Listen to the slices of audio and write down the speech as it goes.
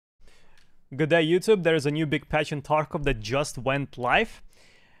Good day, YouTube. There is a new big patch in Tarkov that just went live.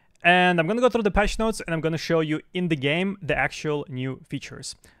 And I'm going to go through the patch notes and I'm going to show you in the game the actual new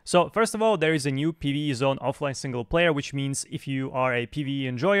features. So first of all, there is a new PvE zone offline single player, which means if you are a PvE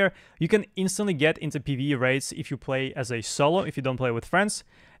enjoyer, you can instantly get into PvE raids if you play as a solo, if you don't play with friends.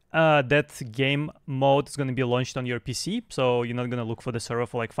 That game mode is going to be launched on your PC, so you're not going to look for the server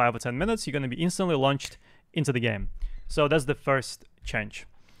for like 5 or 10 minutes. You're going to be instantly launched into the game. So that's the first change.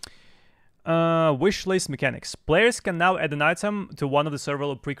 Wish list mechanics. Players can now add an item to one of the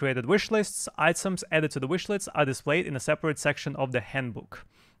several pre-created wish lists. Items added to the wish lists are displayed in a separate section of the handbook.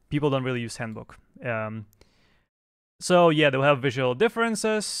 People don't really use handbook. So yeah, they'll have visual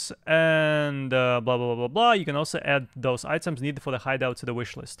differences and blah, blah, blah, blah, blah. You can also add those items needed for the hideout to the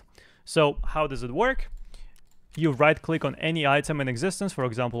wish list. So how does it work? You right-click on any item in existence, for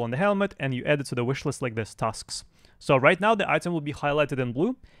example on the helmet, and you add it to the wish list like this, tasks. So right now the item will be highlighted in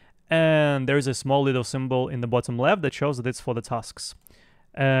blue, and there's a small little symbol in the bottom left that shows that it's for the tasks.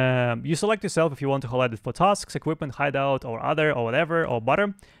 You select yourself if you want to highlight it for tasks, equipment, hideout, or other, or whatever, or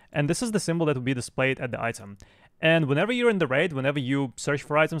butter. And this is the symbol that will be displayed at the item. And whenever you're in the raid, whenever you search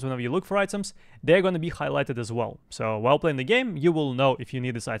for items, whenever you look for items, they're going to be highlighted as well. So while playing the game, you will know if you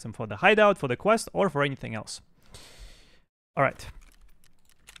need this item for the hideout, for the quest, or for anything else. All right.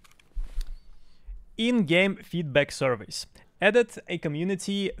 In-game feedback surveys. Added a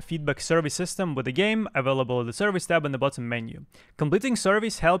community feedback survey system with the game, available at the service tab in the bottom menu. Completing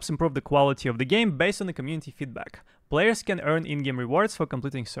surveys helps improve the quality of the game based on the community feedback. Players can earn in-game rewards for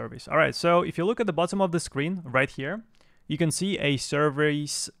completing surveys. Alright, so if you look at the bottom of the screen, right here, you can see a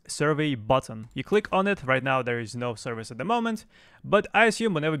survey button. You click on it. Right now there is no service at the moment, but I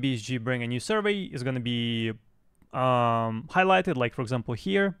assume whenever BSG bring a new survey, it's going to be highlighted, like for example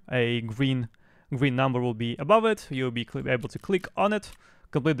here, a green number will be above it. You'll be able to click on it,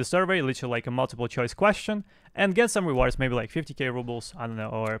 complete the survey, literally like a multiple choice question, and get some rewards, maybe like 50k rubles, I don't know,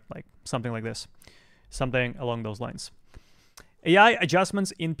 or like something like this. Something along those lines. AI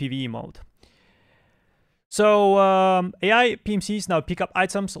adjustments in PvE mode. So AI PMCs now pick up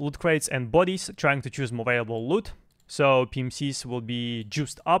items, loot crates, and bodies, trying to choose more valuable loot. So PMCs will be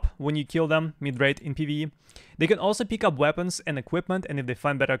juiced up when you kill them mid-raid in PvE. They can also pick up weapons and equipment, and if they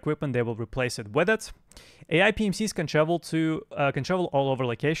find better equipment, they will replace it with it. AI PMCs can travel all over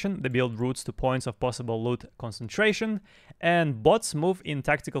location. They build routes to points of possible loot concentration, and bots move in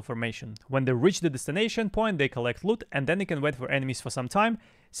tactical formation. When they reach the destination point, they collect loot, and then they can wait for enemies for some time,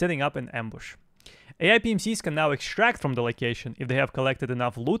 setting up an ambush. AI PMCs can now extract from the location if they have collected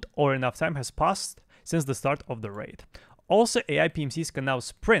enough loot or enough time has passed since the start of the raid. Also, AI PMCs can now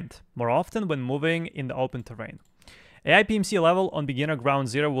sprint more often when moving in the open terrain. AI PMC level on beginner ground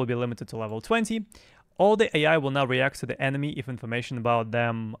 0 will be limited to level 20. All the AI will now react to the enemy if information about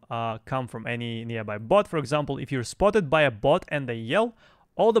them come from any nearby bot. For example, if you're spotted by a bot and they yell,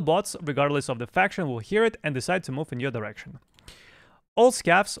 all the bots, regardless of the faction, will hear it and decide to move in your direction. All AI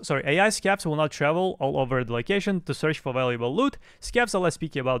scavs will now travel all over the location to search for valuable loot. Scavs are less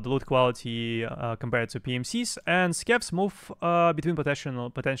picky about the loot quality compared to PMCs, and scavs move between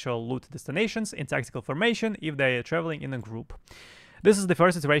potential loot destinations in tactical formation if they are traveling in a group. This is the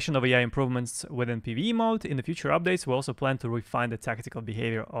first iteration of AI improvements within PvE mode. In the future updates, we also plan to refine the tactical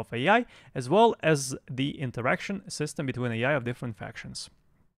behavior of AI, as well as the interaction system between AI of different factions.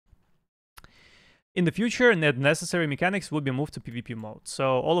 In the future, necessary mechanics will be moved to PvP mode,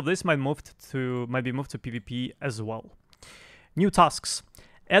 so all of this might be moved to PvP as well. New tasks.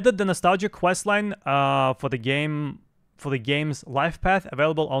 Added the nostalgic questline for the game's life path,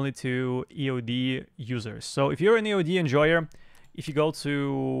 available only to EOD users. So if you're an EOD enjoyer, if you go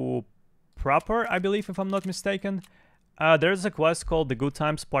to Proper, I believe, if I'm not mistaken, there's a quest called The Good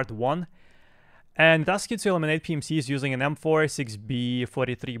Times Part 1. And it asks you to eliminate PMCs using an M4, 6B,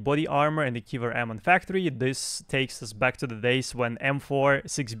 43 body armor, and the Kiver M on factory. This takes us back to the days when M4,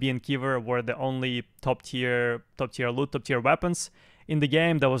 6B, and Kiver were the only top tier loot, top tier weapons in the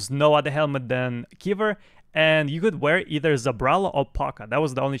game. There was no other helmet than Kiver, and you could wear either Zabrala or Paka. That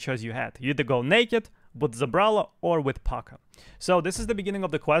was the only choice you had. You either go naked with Zabrala or with Paka. So this is the beginning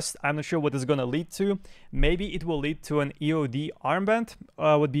of the quest. I'm not sure what it's going to lead to. Maybe it will lead to an EOD armband,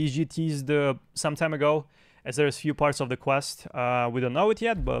 what BSG teased some time ago, as there's few parts of the quest. We don't know it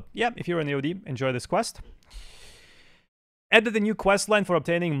yet, but yeah, if you're an EOD, enjoy this quest. Added a new quest line for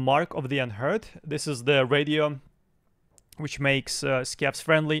obtaining Mark of the Unheard. This is the radio which makes scavs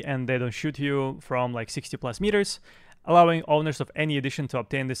friendly and they don't shoot you from like 60 plus meters. allowing owners of any edition to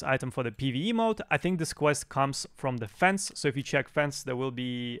obtain this item for the PvE mode. I think this quest comes from the fence, so if you check fence, there will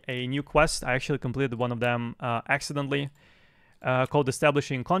be a new quest. I actually completed one of them accidentally. called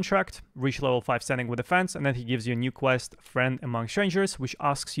Establishing Contract, reach level 5 standing with defense, and then he gives you a new quest, Friend Among Strangers, which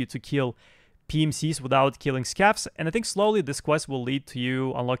asks you to kill PMCs without killing scavs, and I think slowly this quest will lead to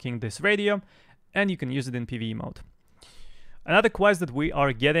you unlocking this radio, and you can use it in PvE mode. Another quest that we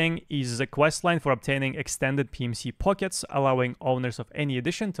are getting is a quest line for obtaining extended PMC pockets, allowing owners of any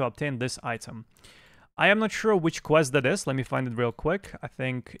edition to obtain this item. I am not sure which quest that is. Let me find it real quick. I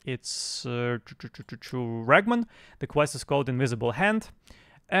think it's Ragman. The quest is called Invisible Hand.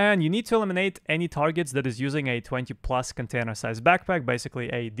 And you need to eliminate any targets that is using a 20 plus container sized backpack, basically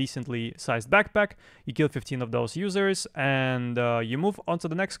a decently sized backpack. You kill 15 of those users and you move on to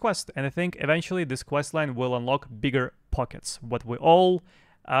the next quest. And I think eventually this quest line will unlock bigger pockets, what we all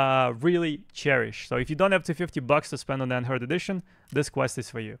really cherish. So if you don't have $250 to spend on the Unheard Edition, this quest is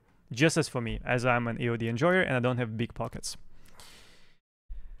for you. Just as for me, as I'm an EOD enjoyer and I don't have big pockets.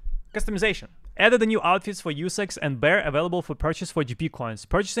 Customization. Added the new outfits for USEX and Bear available for purchase for GP coins.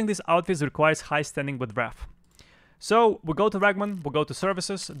 Purchasing these outfits requires high standing with RAF. So we go to Ragman, we go to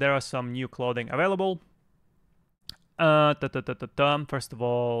services. There are some new clothing available. First of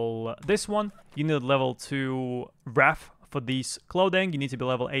all, this one. You need level 2 RAF for these clothing. You need to be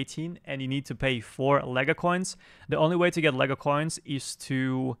level 18 and you need to pay 4 Lego coins. The only way to get Lego coins is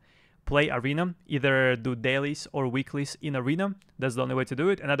to play Arena, either do dailies or weeklies in Arena. That's the only way to do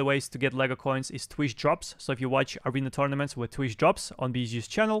it. Another way to get Lego coins is Twitch drops. So if you watch Arena tournaments with Twitch drops on BSG's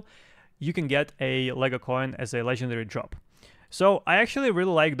channel, you can get a Lego coin as a legendary drop. So I actually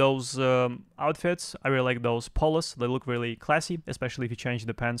really like those outfits. I really like those polos. They look really classy, especially if you change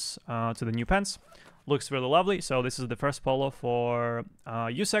the pants to the new pants. Looks really lovely. So this is the first polo for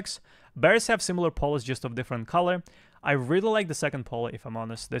USEX. Bears have similar polos, just of different color. I really like the second polo, if I'm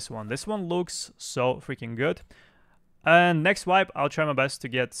honest, this one. This one looks so freaking good. And next wipe, I'll try my best to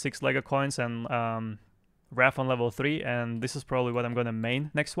get 6 Lego coins and RAF on level 3. And this is probably what I'm going to main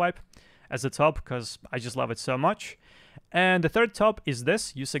next wipe as the top, because I just love it so much. And the third top is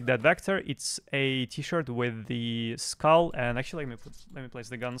this, USEC Dead Vector. It's a t-shirt with the skull. And actually, let me place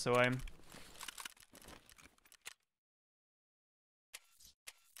the gun so I'm...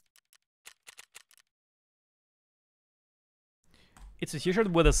 It's a t-shirt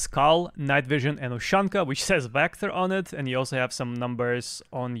with a skull, night vision, and Ushanka, which says Vector on it, and you also have some numbers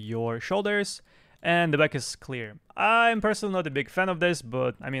on your shoulders, and the back is clear. I'm personally not a big fan of this,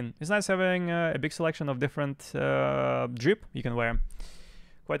 but I mean, it's nice having a big selection of different drip you can wear.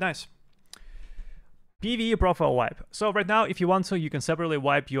 Quite nice. PvE profile wipe. So right now, if you want to, you can separately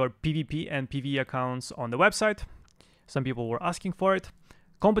wipe your PvP and PvE accounts on the website. Some people were asking for it.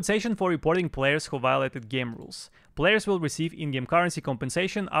 Compensation for reporting players who violated game rules. Players will receive in-game currency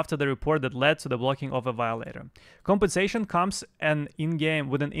compensation after the report that led to the blocking of a violator. Compensation comes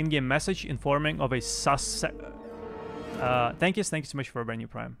with an in-game message informing of a thank you so much for a brand new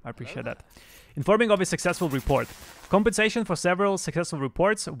Prime. I appreciate that. Informing of a successful report. Compensation for several successful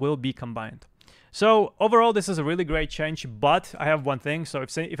reports will be combined. So overall, this is a really great change, but I have one thing. So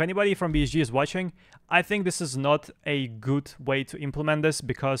if anybody from BSG is watching, I think this is not a good way to implement this,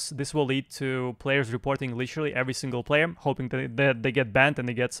 because this will lead to players reporting literally every single player, hoping that they get banned and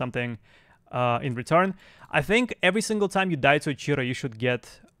they get something in return. I think every single time you die to a cheater, you should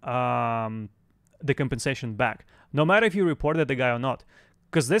get the compensation back, no matter if you reported the guy or not,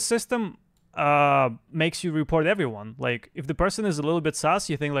 because this system makes you report everyone. Like, if the person is a little bit sus,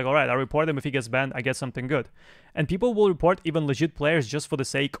 you think like, all right, I'll report him. If he gets banned, I get something good. And people will report even legit players just for the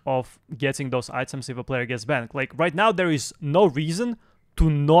sake of getting those items if a player gets banned. Like, right now, there is no reason to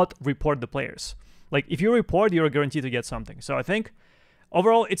not report the players. Like, if you report, you're guaranteed to get something. So I think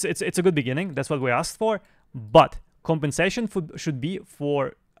overall, it's a good beginning. That's what we asked for. But compensation should be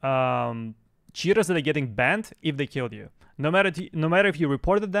for cheaters that are getting banned if they killed you, no matter if you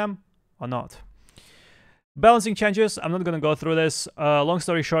reported them or not. Balancing changes, I'm not going to go through this. Long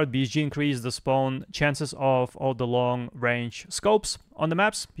story short, BSG increased the spawn chances of all the long-range scopes on the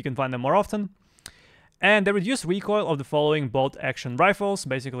maps. You can find them more often. And they reduced recoil of the following bolt-action rifles,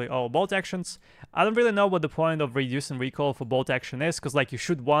 basically all bolt actions. I don't really know what the point of reducing recoil for bolt action is, because like you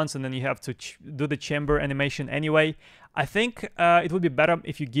shoot once and then you have to do the chamber animation anyway. I think it would be better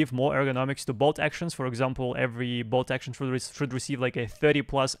if you give more ergonomics to bolt actions. For example, every bolt action should receive like a 30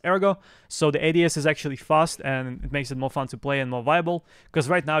 plus ergo, so the ADS is actually fast and it makes it more fun to play and more viable, because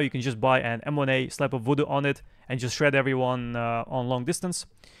right now you can just buy an M1A, slap a voodoo on it, and just shred everyone on long distance.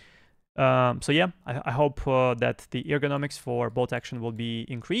 So yeah, I hope that the ergonomics for bolt action will be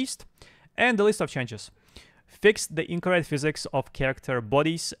increased. And the list of changes. Fixed the incorrect physics of character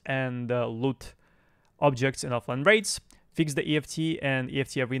bodies and loot objects in offline raids. Fix the EFT and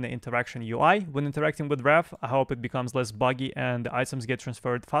EFT Arena interaction UI when interacting with Rev. I hope it becomes less buggy and the items get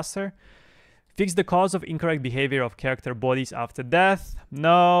transferred faster. Fix the cause of incorrect behavior of character bodies after death.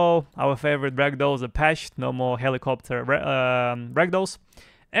 No, our favorite ragdolls are patched. No more helicopter ragdolls.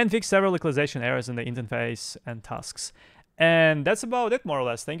 And fix several localization errors in the interface and tasks. And that's about it, more or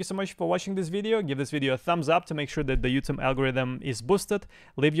less. Thank you so much for watching this video. Give this video a thumbs up to make sure that the YouTube algorithm is boosted.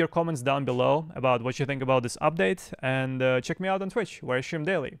 Leave your comments down below about what you think about this update. And check me out on Twitch, where I stream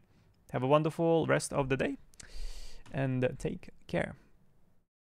daily. Have a wonderful rest of the day. And take care.